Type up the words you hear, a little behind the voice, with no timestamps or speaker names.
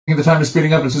the time is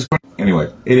speeding up. It's just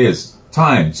anyway, it is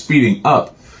time speeding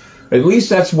up. At least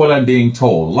that's what I'm being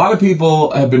told. A lot of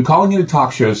people have been calling into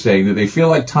talk shows saying that they feel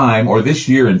like time, or this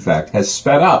year in fact, has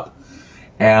sped up.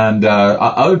 And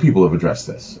other people have addressed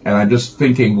this. And I'm just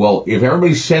thinking, well, if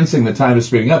everybody's sensing that time is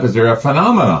speeding up, is there a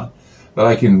phenomenon that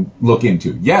I can look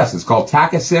into? Yes, it's called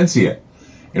tachysensia.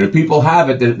 And if people have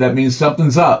it, that means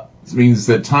something's up. It means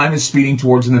that time is speeding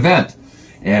towards an event.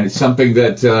 And it's something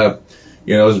that,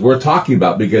 is worth talking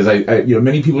about, because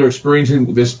many people are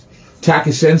experiencing this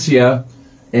tachysensia,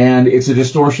 and it's a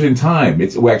distortion in time.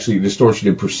 It's actually a distortion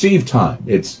in perceived time.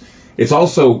 It's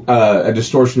also a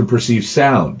distortion in perceived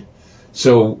sound.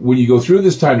 So when you go through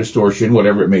this time distortion,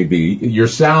 whatever it may be, your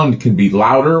sound can be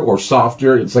louder or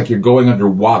softer. It's like you're going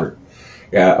underwater.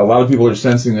 A lot of people are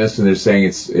sensing this, and they're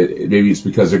saying maybe it's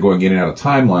because they're going in and out of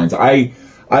timelines. I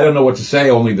don't know what to say,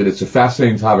 only that it's a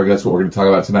fascinating topic. That's what we're going to talk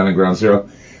about tonight on Ground Zero.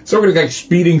 So we're going to go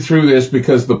speeding through this,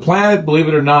 because the planet, believe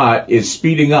it or not, is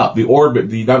speeding up. The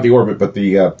orbit, not the orbit, but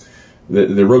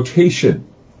the rotation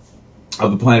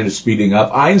of the planet is speeding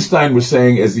up. Einstein was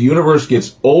saying as the universe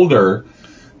gets older,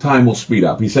 time will speed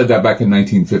up. He said that back in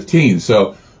 1915.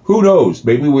 So who knows?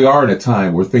 Maybe we are in a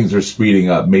time where things are speeding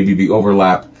up. Maybe the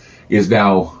overlap is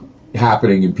now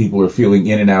happening and people are feeling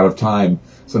in and out of time.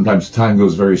 Sometimes time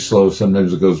goes very slow.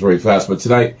 Sometimes it goes very fast. But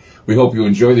tonight, we hope you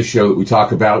enjoy the show that we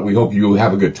talk about. We hope you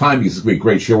have a good time, because it's going to be a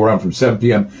great show. We're on from 7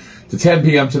 p.m. to 10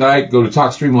 p.m. tonight. Go to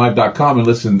TalkStreamLive.com and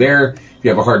listen there if you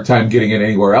have a hard time getting it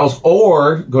anywhere else.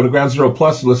 Or go to Ground Zero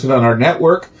Plus and listen on our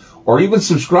network. Or even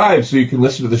subscribe so you can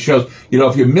listen to the shows.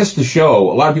 If you missed the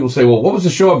show, a lot of people say, well, what was the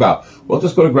show about? Well,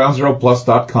 just go to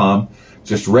GroundZeroPlus.com.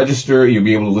 Just register. You'll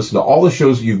be able to listen to all the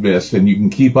shows you've missed, and you can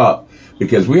keep up,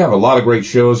 because we have a lot of great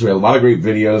shows. We have a lot of great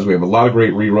videos. We have a lot of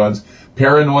great reruns.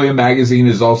 Paranoia Magazine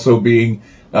is also being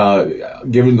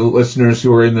given to listeners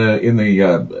who are in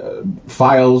the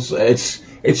files. It's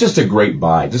just a great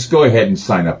buy. Just go ahead and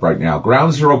sign up right now.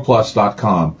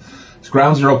 GroundZeroPlus.com. It's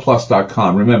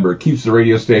GroundZeroPlus.com. Remember, it keeps the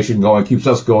radio station going, keeps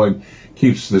us going,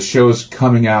 keeps the shows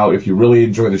coming out. If you really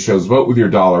enjoy the shows, vote with your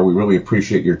dollar. We really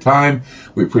appreciate your time.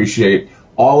 We appreciate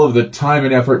all of the time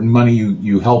and effort and money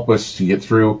you help us to get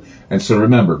through. And so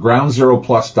remember,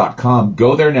 GroundZeroPlus.com.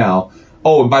 Go there now.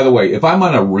 Oh, and by the way, if I'm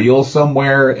on a reel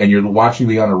somewhere and you're watching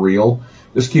me on a reel,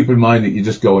 just keep in mind that you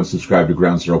just go and subscribe to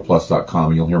GroundZeroPlus.com,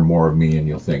 and you'll hear more of me, and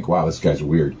you'll think, wow, this guy's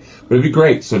weird. But it'd be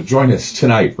great. So join us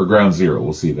tonight for Ground Zero.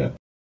 We'll see you then.